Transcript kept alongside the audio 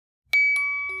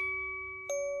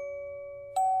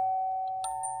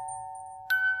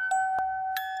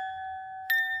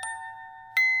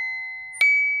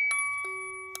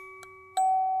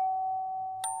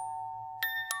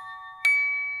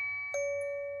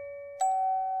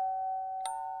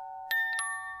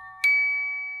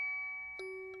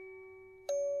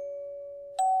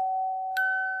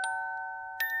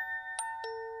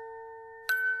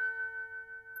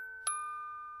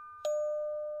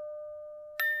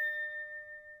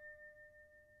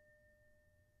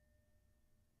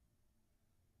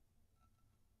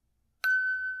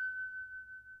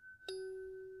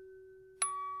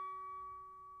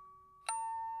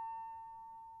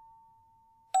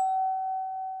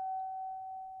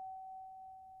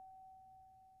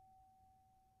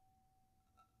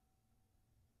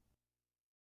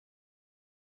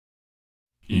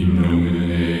In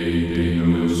nomine Dei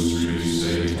nostris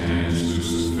Satanas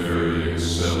Luciferi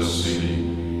excelsi.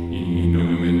 In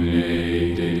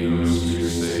nomine Dei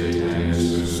nostris Satanas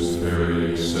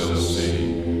Luciferi excelsi.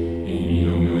 In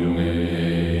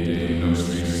nomine Dei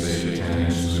nostris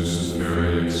Satanas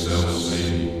Luciferi excelsi.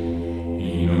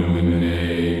 In nomine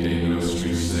Dei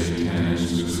nostris Satanas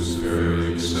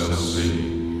Luciferi excelsi.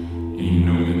 In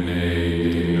nomine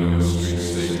Dei nostris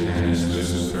Satanas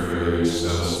Luciferi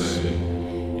excelsi.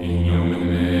 In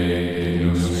nomine Dei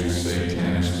nostris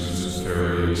Satanas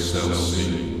Luciferi excelsi.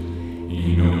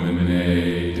 In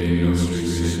nomine Dei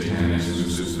nostris Satanas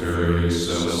Luciferi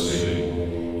excelsi.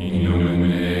 In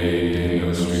nomine Dei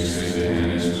nostris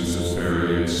Satanas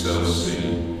Luciferi excelsi.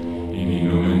 In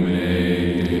nomine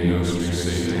Dei nostris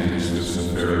Satanas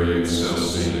Luciferi excelsi.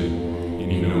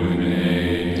 In nomine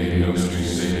Dei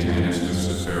nostris Satanas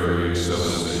Luciferi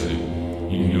excelsi.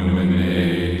 In nomine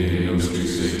Dei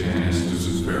nostris Satanas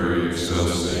Luciferi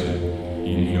excelsi.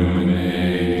 In nomine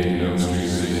Dei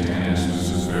nostris Satanas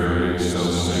Luciferi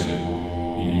excelsi.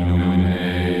 In nomine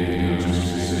Dei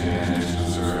nostris Satanas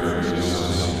Luciferi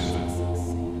excelsi.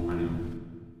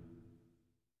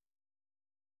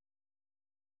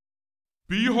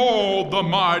 Behold, the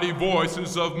mighty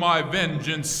voices of my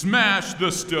vengeance smash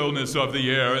the stillness of the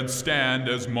air and stand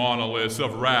as monoliths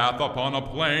of wrath upon a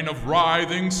plain of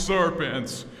writhing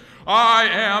serpents. I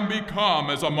am become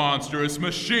as a monstrous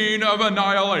machine of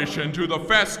annihilation to the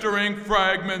festering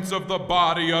fragments of the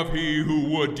body of he who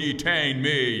would detain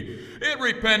me. It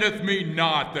repenteth me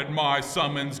not that my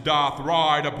summons doth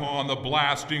ride upon the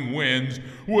blasting winds,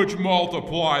 which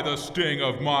multiply the sting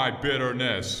of my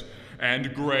bitterness.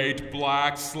 And great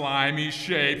black slimy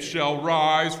shapes shall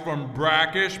rise from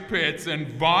brackish pits and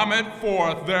vomit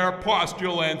forth their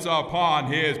pustulence upon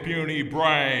his puny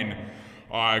brain.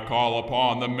 I call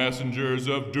upon the messengers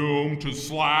of doom to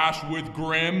slash with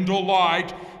grim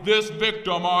delight this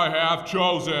victim I have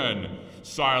chosen.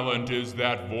 Silent is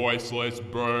that voiceless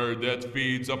bird that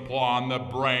feeds upon the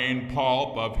brain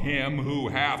pulp of him who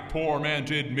hath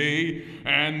tormented me,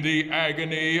 and the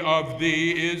agony of thee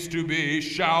is to be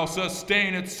shall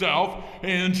sustain itself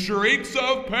in shrieks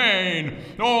of pain,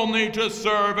 only to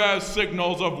serve as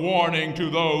signals of warning to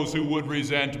those who would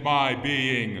resent my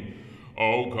being.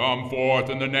 O come forth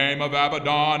in the name of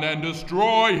Abaddon, and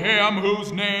destroy him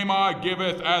whose name I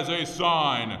giveth as a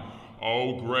sign.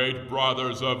 O great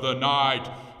brothers of the night,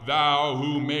 thou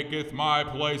who maketh my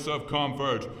place of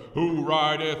comfort, who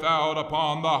rideth out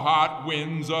upon the hot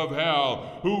winds of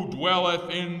hell, who dwelleth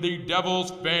in the devil's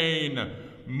fane,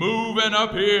 move and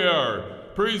appear.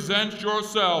 Present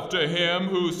yourself to him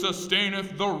who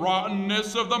sustaineth the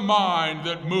rottenness of the mind,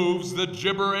 that moves the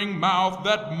gibbering mouth,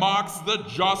 that mocks the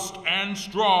just and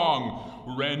strong.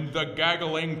 Rend the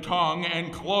gaggling tongue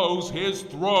and close his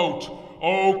throat,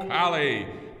 O Kali.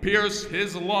 Pierce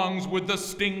his lungs with the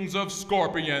stings of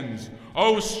scorpions.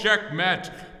 O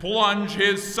Sekhmet, plunge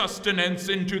his sustenance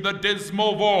into the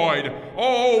dismal void.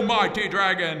 O mighty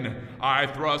dragon, I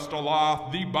thrust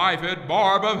aloft the bifid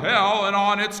barb of hell, and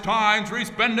on its tines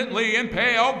resplendently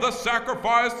impaled the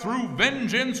sacrifice through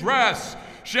vengeance rests.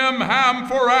 Shemham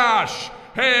Farash,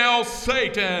 hail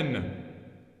Satan!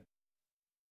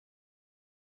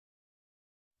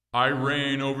 I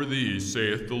reign over thee,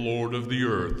 saith the Lord of the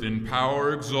earth, in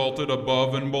power exalted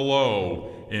above and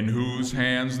below, in whose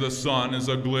hands the sun is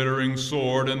a glittering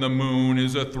sword, and the moon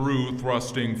is a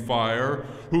through-thrusting fire,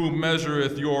 who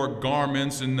measureth your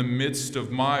garments in the midst of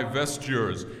my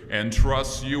vestures, and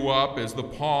trusts you up as the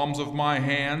palms of my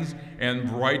hands, and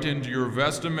brightened your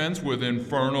vestments with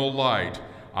infernal light.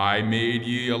 I made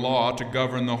ye a law to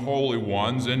govern the holy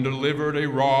ones, and delivered a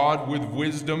rod with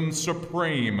wisdom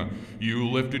supreme. You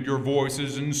lifted your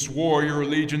voices and swore your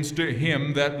allegiance to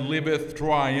him that liveth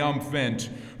triumphant,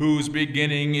 whose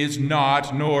beginning is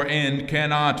not, nor end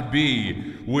cannot be,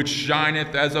 which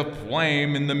shineth as a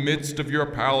flame in the midst of your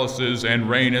palaces, and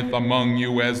reigneth among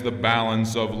you as the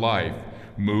balance of life.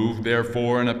 Move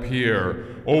therefore and appear.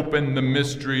 Open the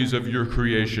mysteries of your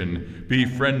creation. Be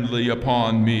friendly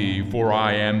upon me, for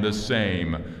I am the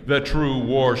same, the true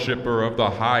worshipper of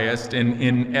the highest and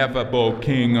ineffable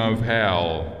King of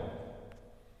hell.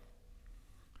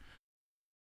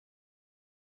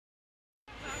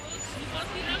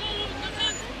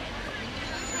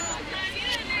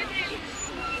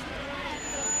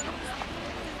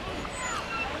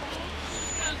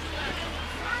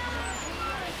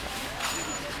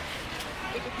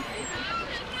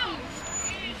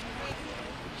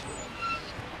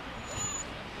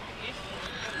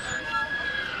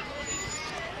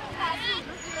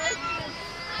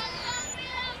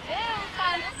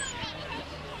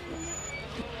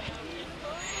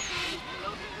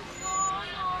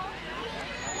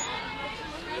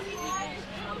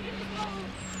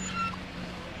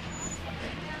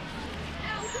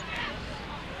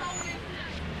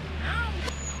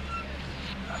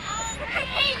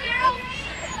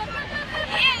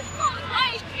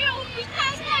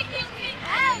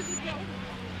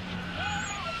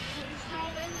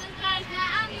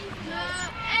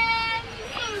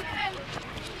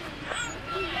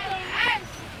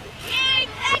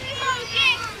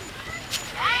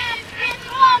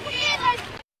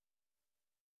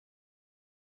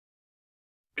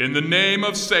 In the name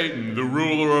of Satan, the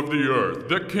ruler of the earth,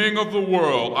 the king of the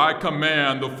world, I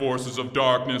command the forces of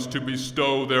darkness to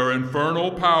bestow their infernal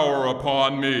power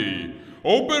upon me.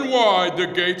 Open wide the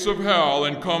gates of hell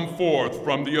and come forth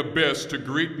from the abyss to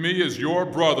greet me as your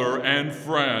brother and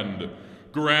friend.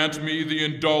 Grant me the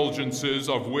indulgences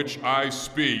of which I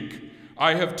speak.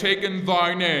 I have taken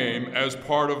thy name as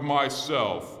part of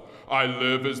myself. I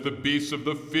live as the beasts of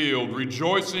the field,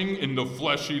 rejoicing in the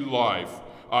fleshy life.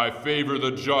 I favor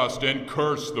the just and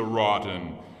curse the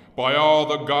rotten. By all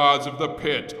the gods of the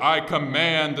pit, I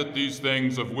command that these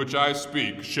things of which I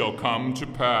speak shall come to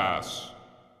pass.